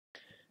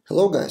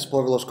Hello guys,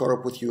 Pavel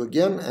Oskarov with you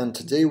again, and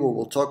today we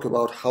will talk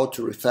about how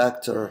to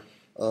refactor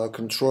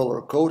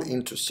controller code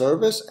into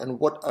service and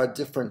what are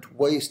different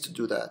ways to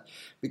do that.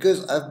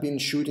 Because I've been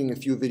shooting a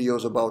few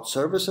videos about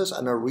services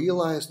and I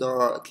realized there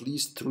are at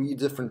least 3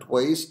 different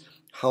ways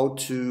how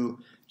to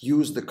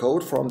use the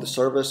code from the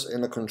service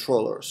in a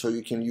controller. So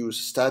you can use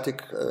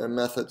static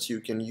methods,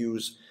 you can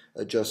use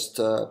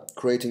just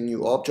creating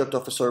new object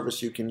of a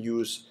service, you can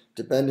use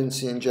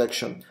dependency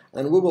injection,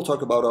 and we will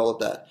talk about all of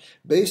that.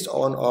 Based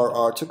on our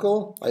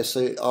article, I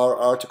say our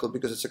article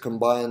because it's a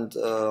combined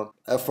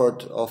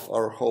effort of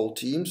our whole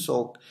team,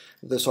 so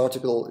this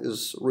article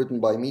is written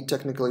by me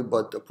technically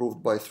but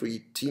approved by 3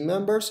 team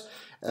members,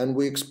 and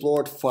we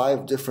explored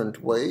 5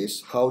 different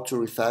ways how to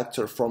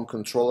refactor from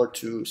controller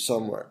to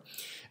somewhere.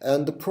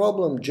 And the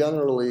problem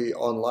generally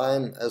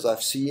online, as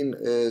I've seen,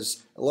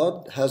 is a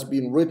lot has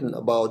been written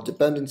about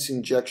dependency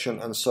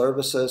injection and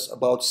services,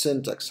 about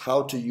syntax,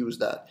 how to use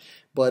that.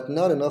 But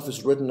not enough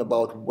is written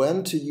about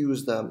when to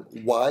use them,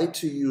 why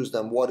to use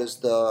them, what is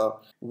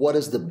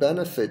the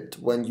benefit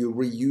when you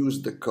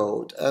reuse the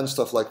code, and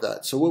stuff like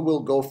that. So we will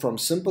go from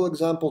simple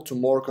example to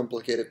more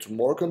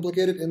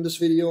complicated in this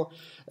video.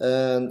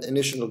 And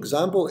initial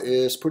example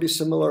is pretty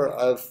similar.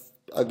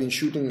 I've been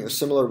shooting a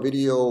similar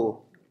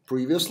video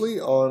previously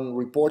on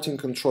reporting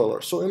controller.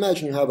 So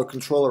imagine you have a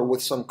controller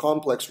with some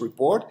complex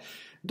report.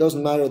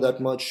 Doesn't matter that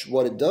much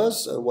what it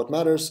does. What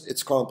matters,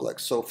 it's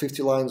complex. So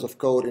 50 lines of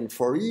code in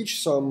for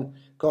each, some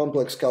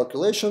complex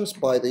calculations,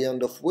 by the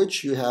end of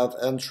which you have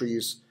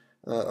entries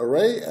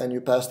array, and you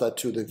pass that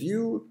to the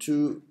view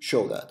to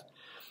show that.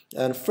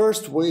 And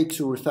first way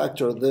to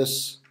refactor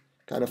this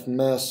kind of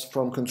mess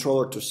from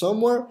controller to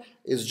somewhere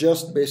is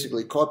just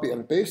basically copy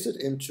and paste it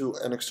into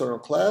an external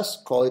class,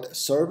 call it a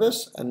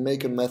service, and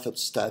make a method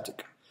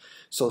static.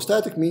 So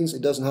static means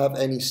it doesn't have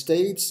any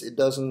states, it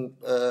doesn't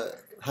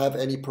have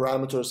any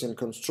parameters in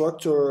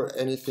constructor,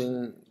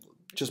 anything,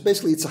 just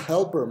basically it's a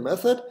helper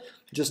method,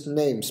 just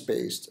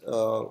namespaced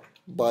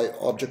by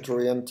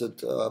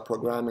object-oriented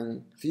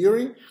programming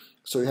theory.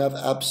 So you have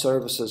app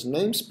services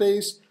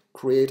namespace,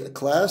 create a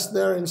class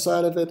there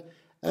inside of it,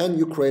 and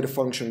you create a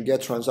function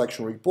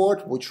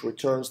getTransactionReport, which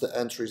returns the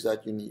entries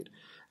that you need.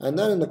 And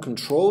then in the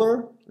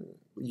controller,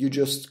 you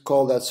just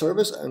call that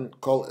service and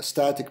call a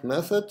static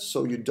method,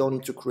 so you don't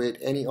need to create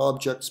any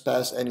objects,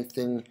 pass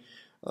anything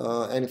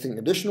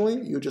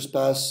additionally. You just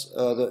pass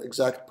the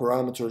exact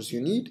parameters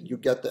you need, you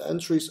get the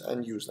entries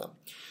and use them.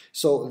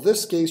 So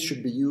this case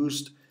should be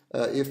used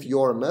if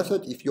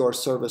your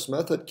service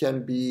method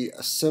can be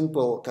a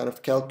simple kind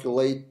of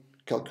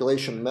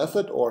calculation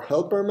method or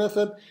helper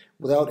method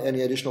without any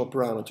additional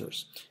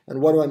parameters.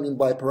 And what do I mean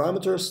by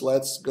parameters?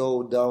 Let's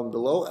go down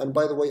below. And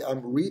by the way,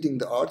 I'm reading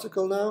the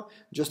article now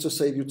just to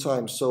save you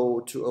time. So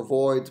to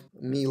avoid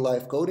me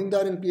live coding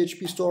that in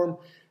PHP Storm,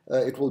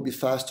 it will be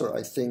faster,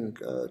 I think,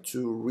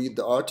 to read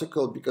the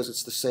article because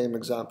it's the same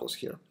examples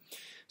here.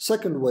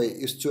 Second way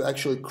is to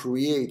actually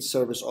create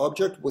service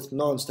object with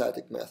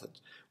non-static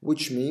method,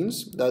 which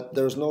means that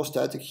there's no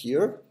static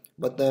here,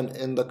 but then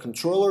in the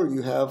controller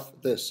you have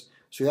this.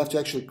 So you have to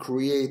actually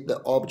create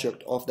the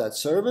object of that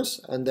service,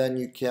 and then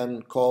you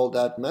can call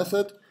that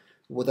method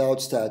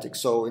without static.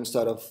 So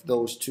instead of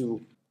those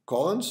 2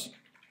 colons,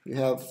 you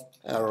have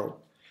arrow.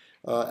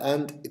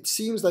 And it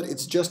seems that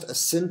it's just a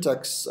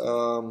syntax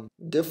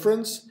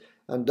difference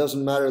and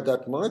doesn't matter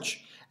that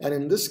much. And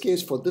in this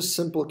case, for this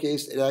simple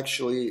case, it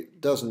actually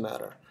doesn't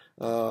matter.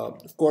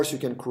 Of course, you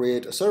can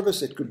create a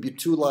service. It could be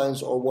 2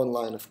 lines or 1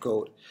 line of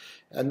code.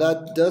 And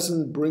that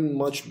doesn't bring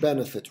much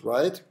benefit,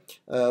 right?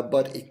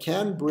 But it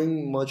can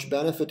bring much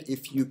benefit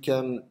if you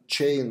can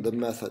chain the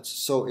methods.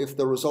 So if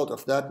the result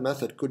of that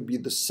method could be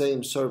the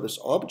same service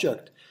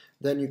object,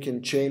 then you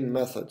can chain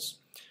methods.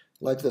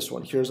 Like this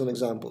one. Here's an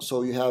example.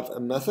 So you have a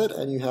method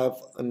and you have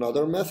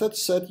another method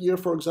set here,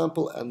 for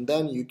example, and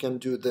then you can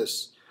do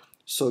this.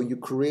 So you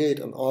create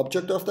an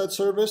object of that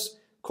service,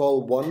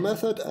 call one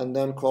method, and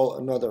then call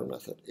another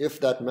method. If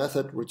that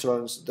method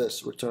returns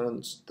this,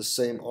 returns the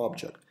same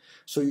object.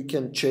 So you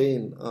can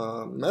chain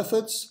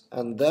methods,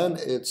 and then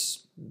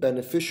it's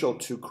beneficial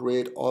to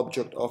create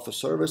object of a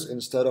service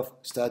instead of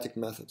static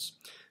methods.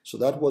 So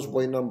that was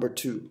way number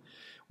 2.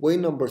 Way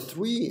number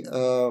 3,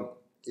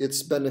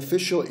 it's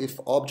beneficial if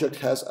object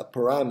has a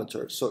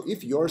parameter. So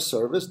if your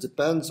service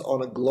depends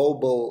on a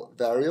global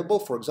variable,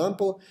 for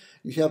example,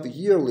 you have a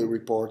yearly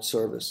report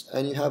service,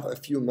 and you have a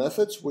few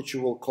methods which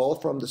you will call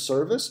from the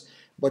service,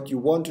 but you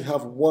want to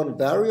have one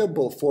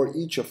variable for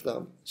each of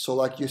them. So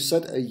like you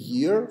set a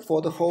year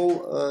for the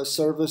whole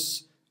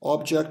service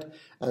object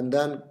and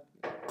then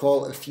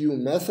call a few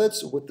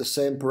methods with the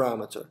same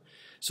parameter.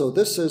 So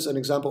this is an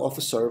example of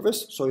a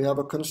service. So you have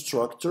a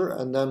constructor,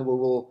 and then we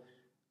will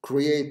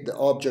create the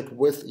object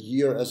with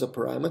year as a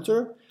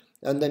parameter.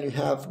 And then you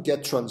have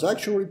get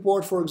transaction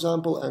report, for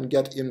example, and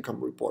get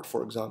income report,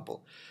 for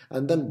example.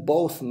 And then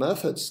both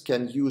methods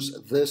can use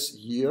this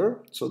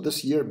year. So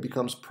this year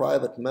becomes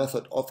private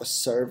method of a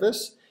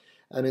service,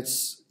 and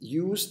it's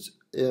used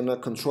in a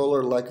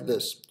controller like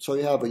this. So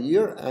you have a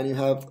year and you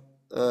have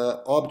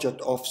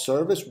object of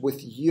service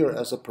with year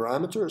as a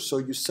parameter. So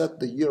you set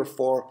the year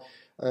for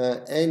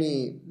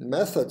any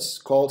methods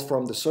called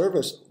from the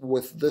service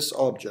with this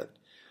object.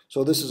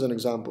 So this is an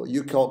example.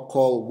 You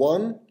call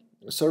one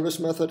service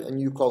method and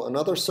you call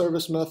another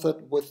service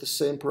method with the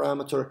same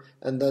parameter,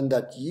 and then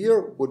that year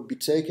would be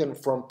taken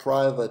from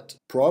private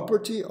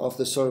property of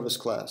the service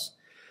class.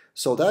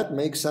 So that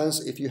makes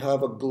sense if you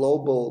have a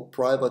global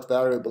private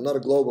variable, not a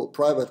global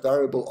private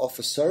variable of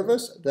a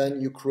service,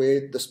 then you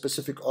create the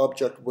specific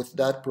object with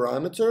that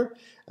parameter,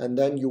 and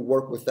then you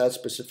work with that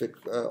specific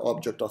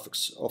object of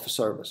a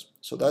service.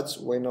 So that's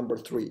way number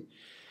 3.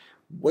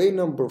 Way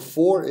number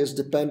 4 is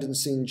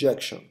dependency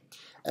injection.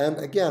 And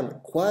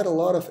again, quite a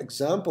lot of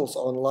examples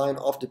online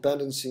of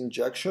dependency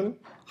injection,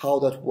 how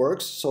that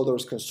works. So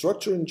there's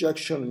constructor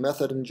injection,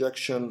 method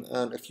injection,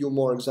 and a few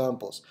more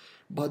examples.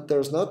 But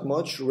there's not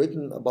much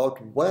written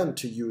about when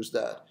to use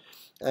that.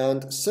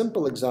 And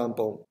simple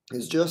example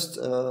is just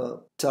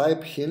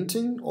type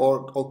hinting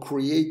or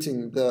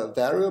creating the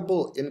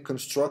variable in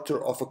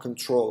constructor of a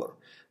controller.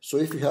 So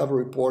if you have a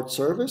report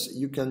service,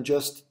 you can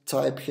just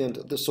type hint.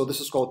 So this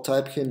is called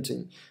type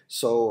hinting.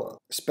 So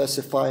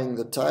specifying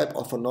the type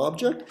of an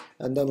object,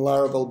 and then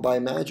Laravel by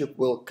magic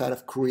will kind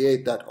of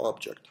create that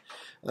object.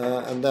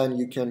 And then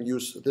you can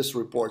use this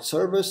report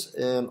service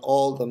in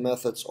all the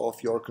methods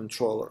of your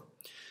controller.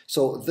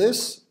 So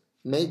this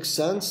makes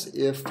sense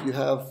if you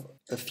have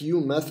a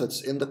few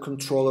methods in the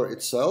controller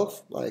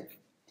itself, like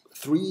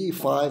 3,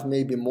 5,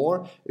 maybe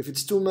more. If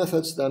it's 2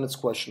 methods, then it's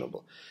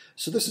questionable.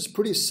 So this is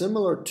pretty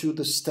similar to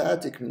the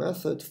static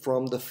method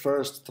from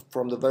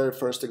the very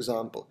first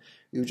example.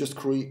 You just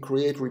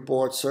create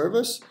report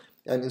service,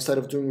 and instead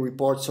of doing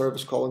report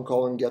service :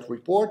 get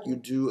report, you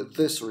do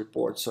this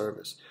report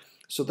service.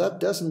 So that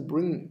doesn't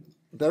bring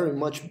very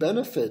much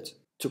benefit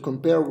to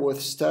compare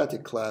with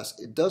static class.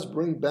 It does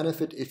bring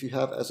benefit if you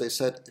have, as I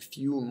said, a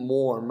few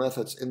more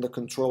methods in the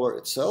controller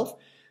itself.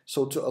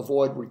 So to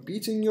avoid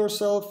repeating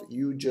yourself,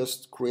 you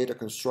just create a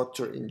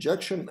constructor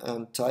injection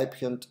and type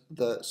hint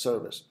the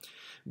service.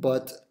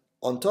 But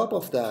on top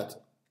of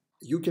that,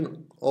 you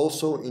can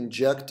also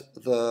inject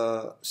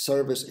the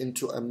service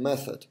into a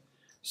method.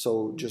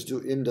 So just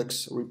do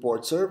index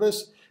report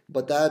service,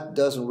 but that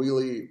doesn't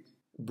really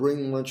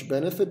bring much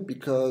benefit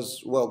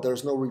because, well,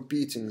 there's no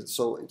repeating.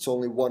 So it's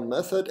only one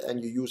method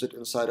and you use it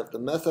inside of the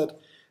method.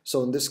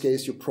 So in this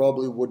case, you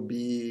probably would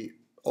be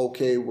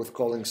okay with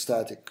calling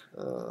static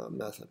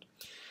method.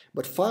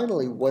 But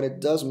finally, when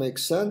it does make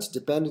sense,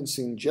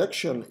 dependency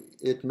injection,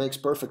 it makes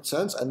perfect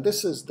sense. And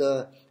this is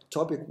the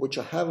topic which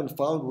I haven't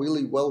found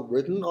really well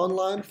written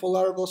online for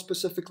Laravel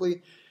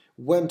specifically.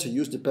 When to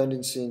use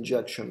dependency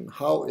injection,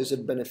 how is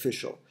it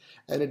beneficial?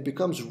 And it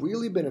becomes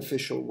really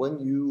beneficial when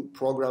you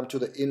program to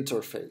the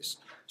interface.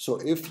 So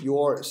if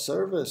your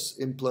service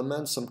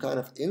implements some kind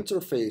of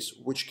interface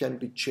which can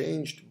be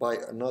changed by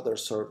another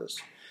service,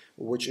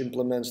 which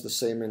implements the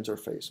same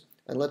interface.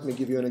 And let me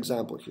give you an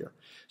example here.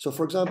 So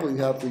for example, you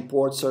have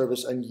report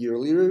service and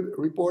yearly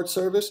report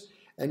service,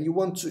 and you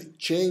want to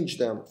change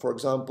them. For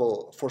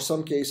example, for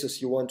some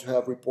cases you want to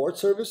have report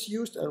service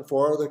used, and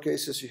for other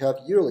cases you have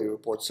yearly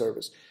report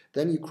service.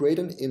 Then you create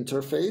an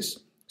interface,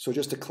 so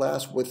just a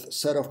class with a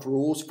set of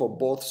rules for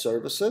both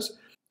services.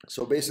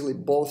 So basically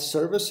both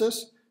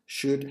services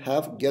should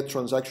have get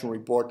transaction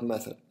report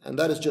method. And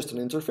that is just an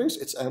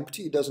interface. It's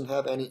empty. It doesn't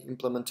have any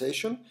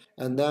implementation.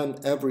 And then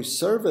every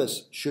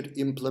service should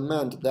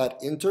implement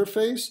that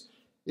interface,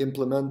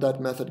 implement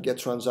that method get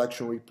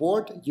transaction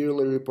report.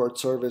 Yearly report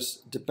service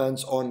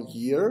depends on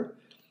year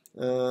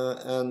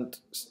and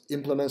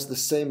implements the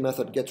same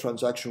method get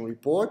transaction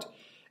report.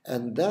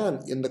 And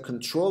then in the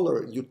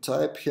controller, you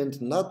type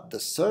hint not the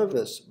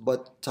service,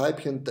 but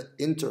type hint the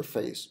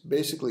interface.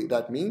 Basically,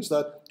 that means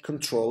that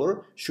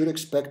controller should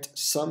expect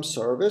some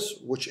service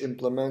which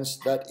implements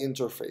that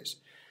interface.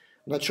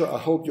 Not sure, I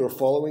hope you're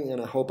following and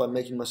I hope I'm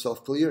making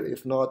myself clear.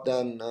 If not,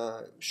 then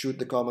shoot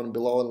the comment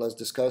below and let's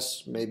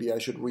discuss. Maybe I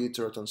should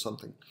reiterate on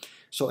something.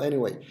 So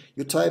anyway,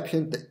 you type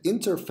hint the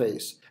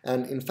interface,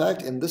 and in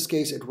fact, in this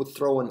case, it would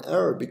throw an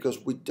error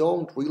because we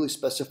don't really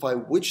specify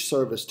which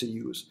service to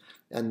use.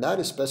 And that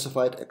is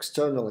specified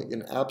externally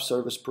in App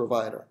Service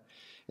Provider.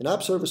 In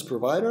App Service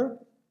Provider,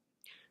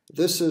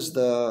 this is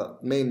the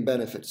main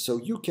benefit. So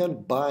you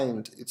can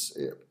bind,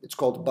 it's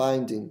called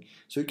binding.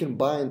 So you can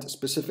bind a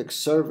specific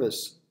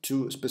service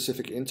to a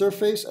specific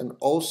interface and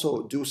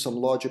also do some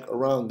logic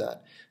around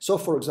that. So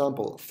for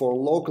example, for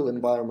local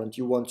environment,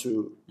 you want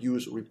to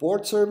use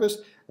report service,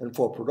 and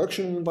for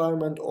production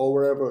environment or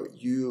wherever,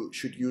 you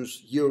should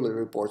use yearly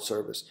report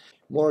service.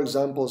 More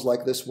examples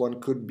like this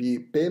one could be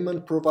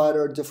payment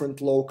provider, different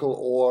local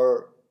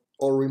or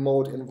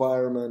remote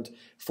environment.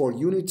 For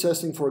unit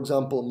testing, for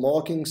example,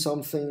 mocking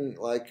something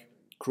like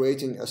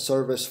creating a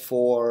service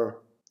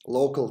for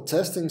local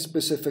testing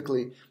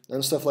specifically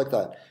and stuff like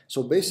that.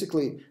 So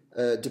basically,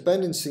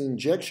 dependency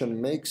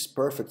injection makes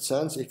perfect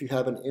sense if you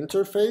have an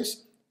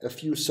interface, a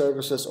few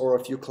services or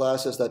a few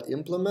classes that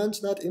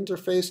implement that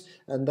interface,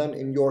 and then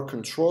in your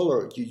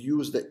controller you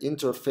use the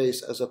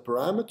interface as a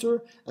parameter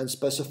and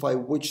specify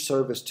which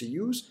service to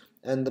use,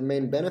 And the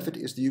main benefit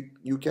is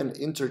you can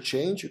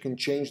interchange, you can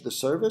change the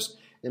service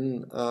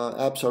in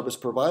App Service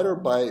Provider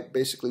by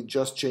basically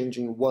just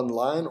changing one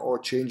line or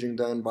changing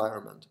the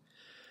environment.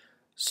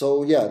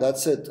 So yeah,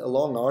 that's it. A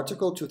long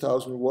article,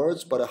 2,000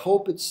 words, but I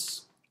hope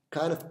it's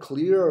kind of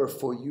clearer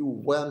for you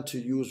when to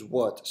use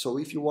what. So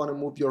if you want to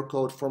move your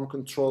code from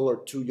controller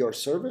to your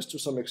service, to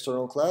some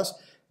external class,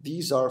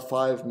 these are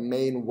 5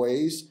 main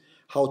ways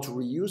how to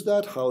reuse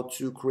that, how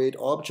to create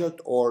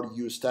object or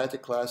use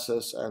static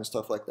classes and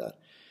stuff like that.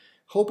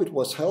 Hope it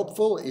was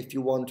helpful. If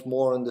you want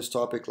more on this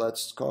topic,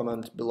 let's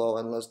comment below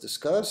and let's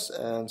discuss,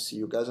 and see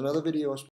you guys in other videos.